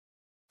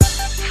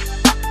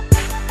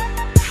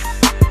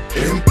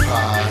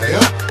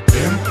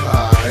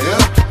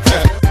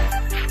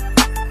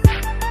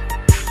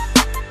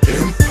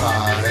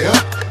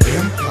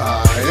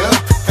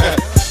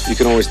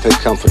can always take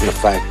comfort in the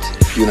fact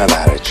you never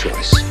had a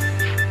choice.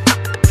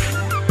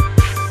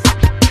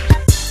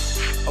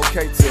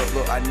 Okay, Tip,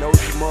 look, I know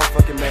you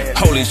motherfucking mad.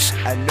 Holy sh**.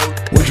 I know.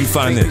 Where'd you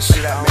find this?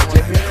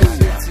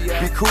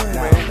 Be cool,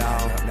 man.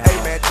 Hey,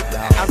 man,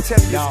 I'm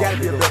telling you, there's gotta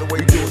be a better way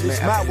to do it, man.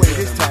 It's my way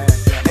this time.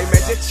 Hey,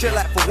 man, just chill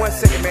out for 1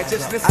 second, man.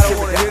 Just listen to me. I don't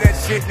wanna hear that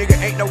shit, nigga.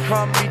 Ain't no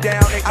calm me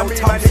down, ain't no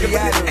talk me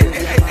out.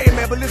 Hey,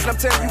 man, but listen, I'm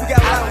telling you, we got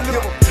a lot of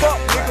little fuck,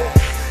 nigga.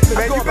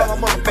 Man, you got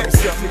my motherfucking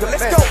self, nigga.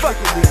 Let's go, fuck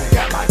it.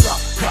 Got my drop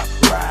top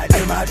ride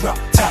in my drop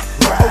top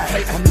ride.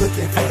 Okay, I'm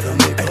looking for them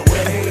nigga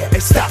where they at. Hey,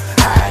 stop.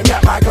 I ain't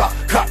got my drop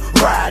top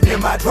ride in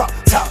my drop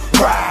top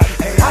ride.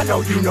 Hey, I know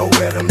you know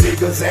where them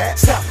niggas at.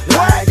 Stop.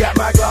 I ain't got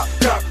my drop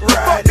top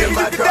ride in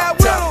my drop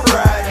top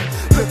ride.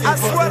 I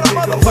swear to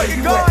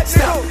motherfucking God,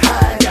 stop.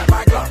 I ain't got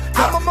my drop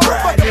top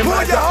ride in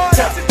my drop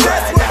top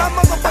ride. With my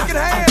motherfucking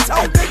hands,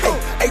 oh nigga.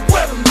 Hey,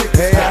 where them niggas?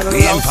 Hey, I done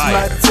lost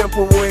my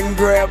temper, wouldn't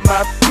grab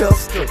my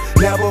pistol.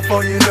 Now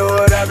before you know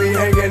it, I be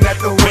hanging at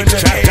the window.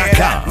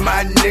 And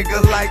my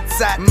nigga,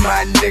 lights out,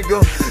 my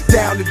nigga.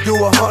 Down to do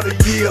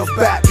 100 years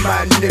back,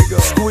 my nigga.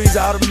 Squeeze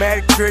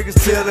automatic triggers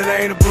till it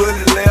ain't a bullet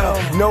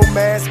left. No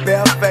mask,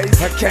 bare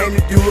face, I came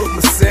to do it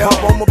myself.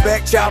 Hop on my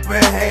back, chopper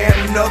in hand,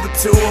 another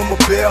 2 on my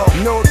belt.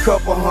 Know a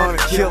couple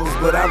hundred killers,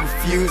 but I'm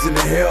refusing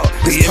to help.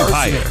 The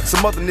Empire.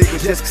 Some other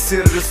niggas just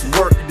consider this some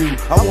work to do.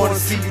 I wanna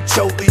see you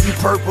choke, leave you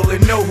purple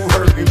and know who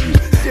hurting you.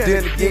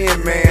 Then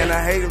again, man, I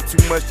hate him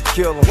too much to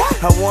kill him.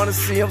 I wanna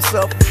see him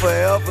suffer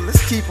forever,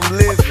 let's keep him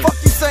living. What the fuck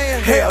you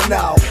saying? Hell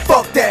no,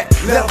 fuck that,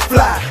 let him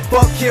fly.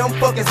 Fuck him,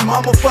 fuck his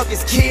mama, fuck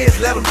his kids,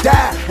 let him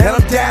die. And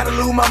I'm down to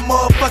lose my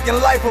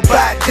motherfucking life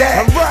about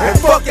that. And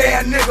fuck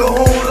that nigga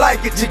who don't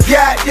like it, you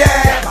got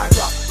that. My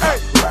drop top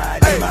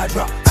ride, in my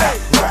drop top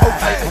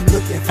ride. I'm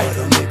looking for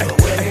them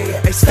nigga where they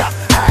at. Hey, stop,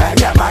 I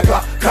got my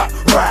drop top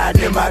ride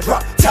in my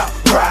drop top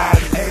ride.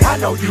 I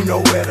know you know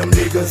where them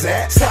niggas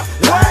at. Stop.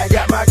 I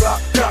got my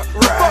drop top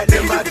ride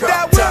in my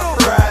drop top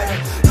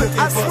ride.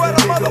 I swear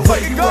to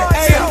motherfucking God.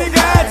 Hey, nigga,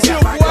 I chill,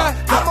 boy.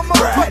 I'm a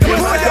motherfucking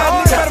boy.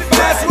 Y'all better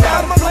pass what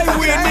I'm play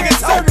with, nigga.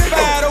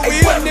 Certified over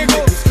here, nigga.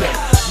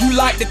 You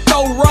like to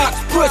throw rocks,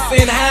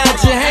 pussy, and hide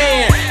your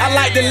hand. I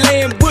like to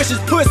lay in bushes,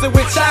 pussy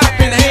with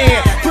chopping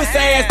hand. Pussy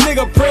ass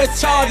nigga press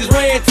charges,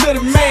 ran to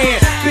the man.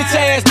 Bitch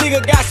ass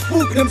nigga got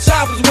spooked, them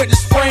choppers went to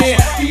spraying.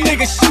 You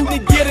niggas shooting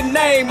to get a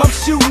name, I'm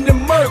shooting to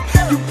murk.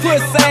 You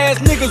pussy ass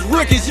niggas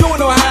rookies, you don't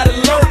know how to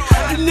lurk.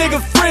 You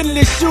nigga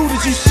friendly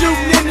shooters, you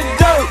shooting in the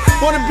dirt.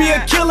 Wanna be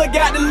a killer,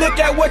 got to look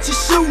at what you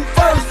shooting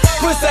first.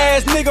 Pussy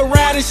ass nigga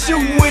riding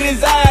shooting with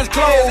his eyes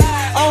closed.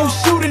 I don't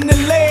shoot in the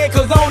leg,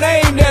 cause I don't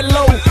aim that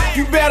low.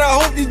 You better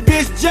hope this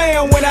bitch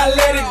jam when I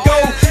let it go.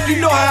 You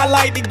know how I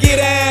like to get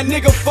out,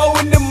 nigga, 4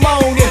 in the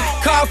morning.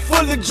 Car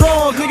full of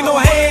drums, nigga, no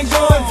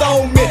handguns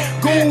on me.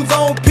 Goons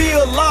on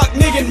pill, lock,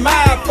 nigga,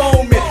 mind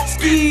on me.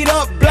 Skied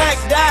up, black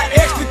dot,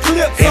 extra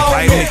clips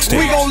on me.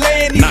 We gon'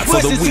 lay in these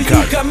bushes till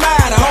you come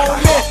out,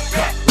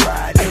 homie.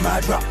 Ride in my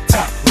drop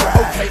top ride.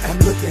 Okay, I'm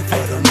looking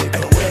for them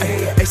nigga where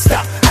they at. Hey,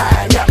 stop,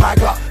 I ain't got my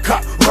drop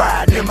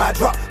ride in my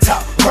drop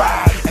top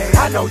ride.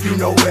 I know you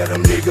know where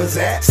them niggas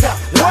at. Stop,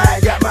 I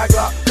ain't got my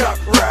drop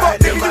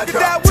ride in my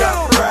drop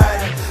top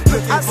ride.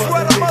 I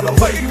swear to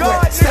motherfucking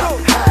God, nigga.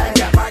 I ain't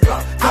got my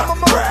drop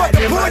ride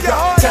in my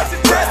drop top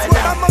ride.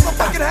 With my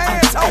motherfucking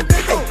hands, oh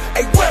nigga.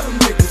 Hey, where them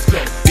niggas go?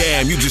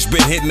 Damn, you just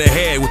been hitting the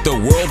head with the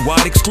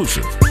worldwide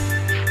exclusive.